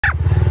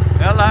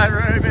Hello,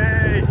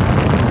 Ruby.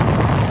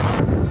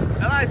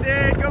 Hello,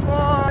 Sid. Come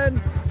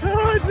on.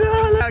 Oh,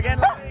 darling. Again,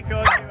 let me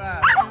call you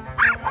up.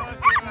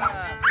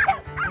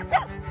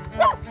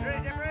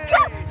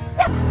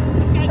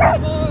 Good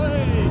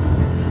boy.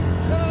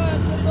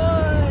 Good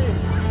boy.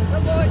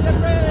 Good boy,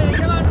 Jeffrey.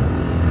 Come on.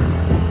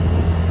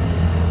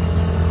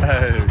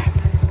 Oh.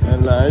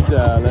 Hello,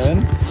 darling.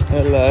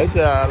 Hello,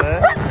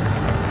 darling.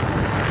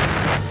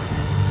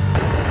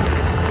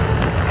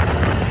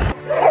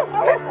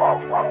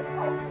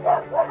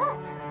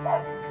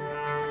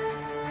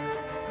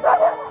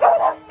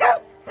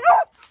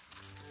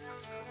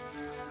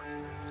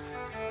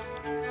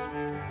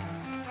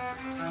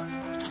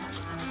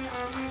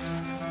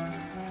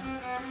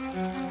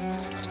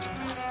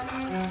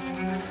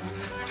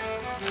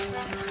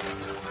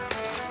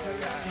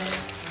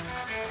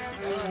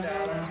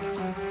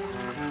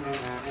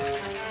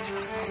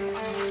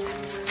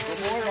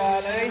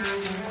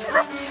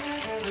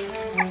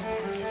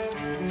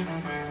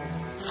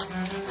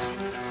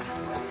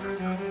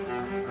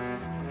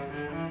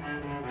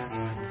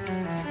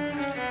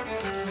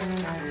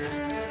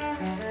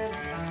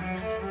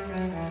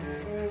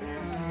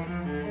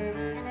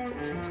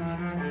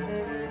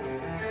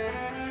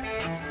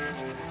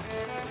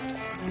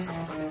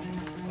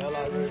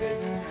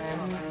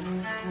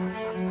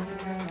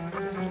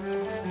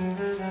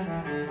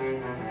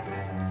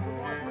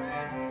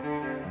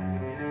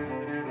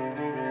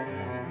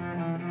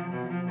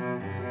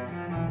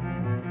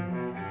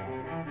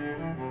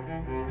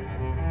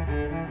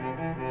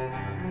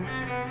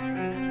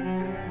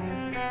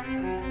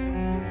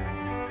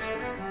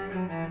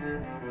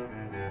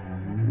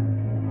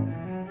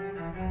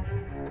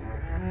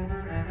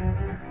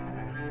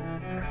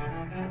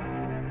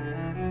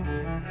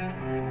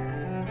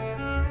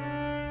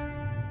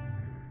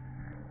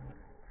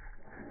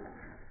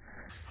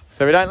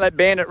 So we don't let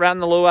Bandit run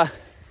the lure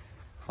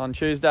on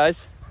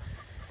Tuesdays.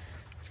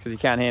 It's because he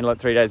can't handle it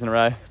 3 days in a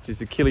row. It's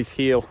his Achilles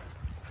heel.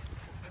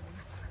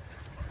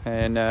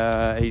 And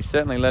he's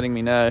certainly letting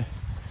me know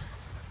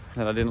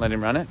that I didn't let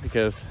him run it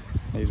because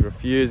he's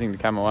refusing to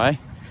come away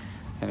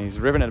and he's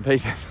ripping it to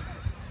pieces.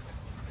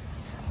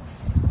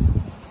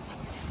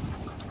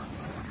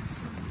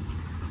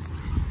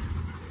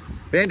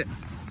 Bandit.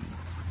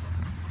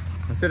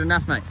 I said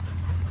enough, mate.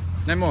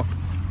 No more.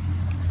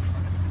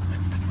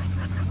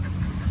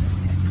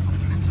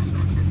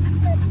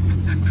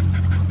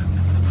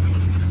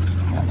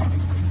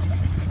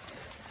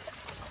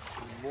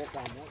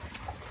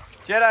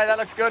 Jedi, that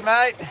looks good,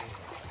 mate.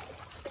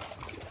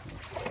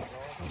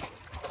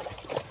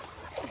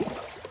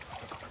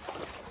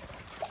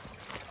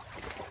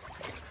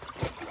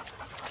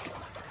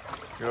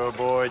 Good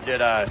boy,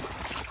 Jedi.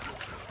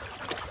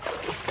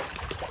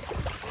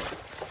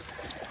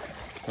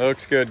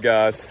 Looks good,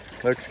 guys.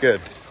 Looks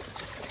good.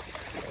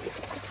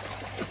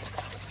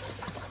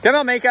 Come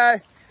on,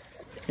 Meeko.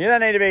 You don't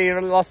need to be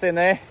lost in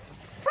there.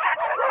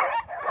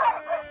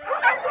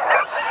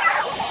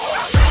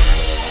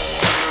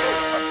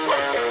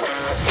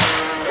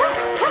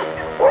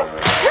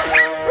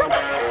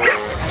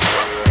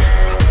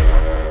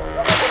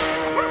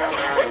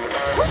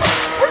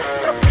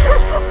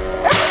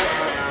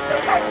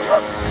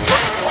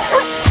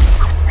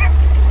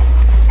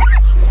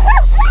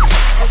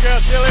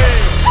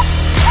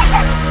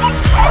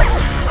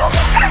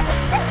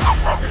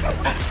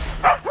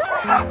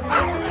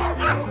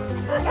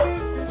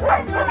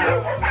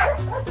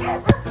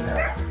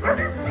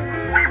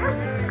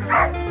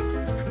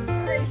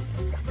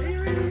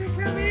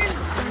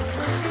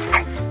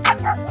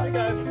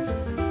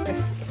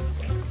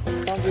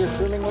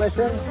 Swimming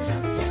lesson.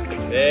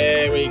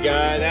 There we go,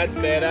 that's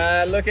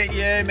better. Look at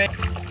you, Meeko.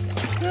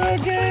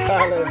 Good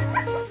girl.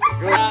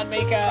 Good on,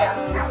 Meeko.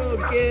 Good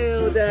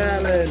girl,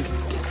 darling.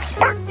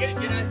 Get it,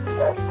 Jedi.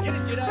 Get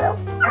it, Jedi.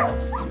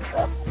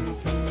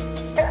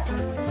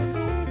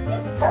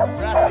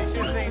 Rusty, you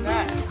should have seen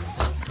that.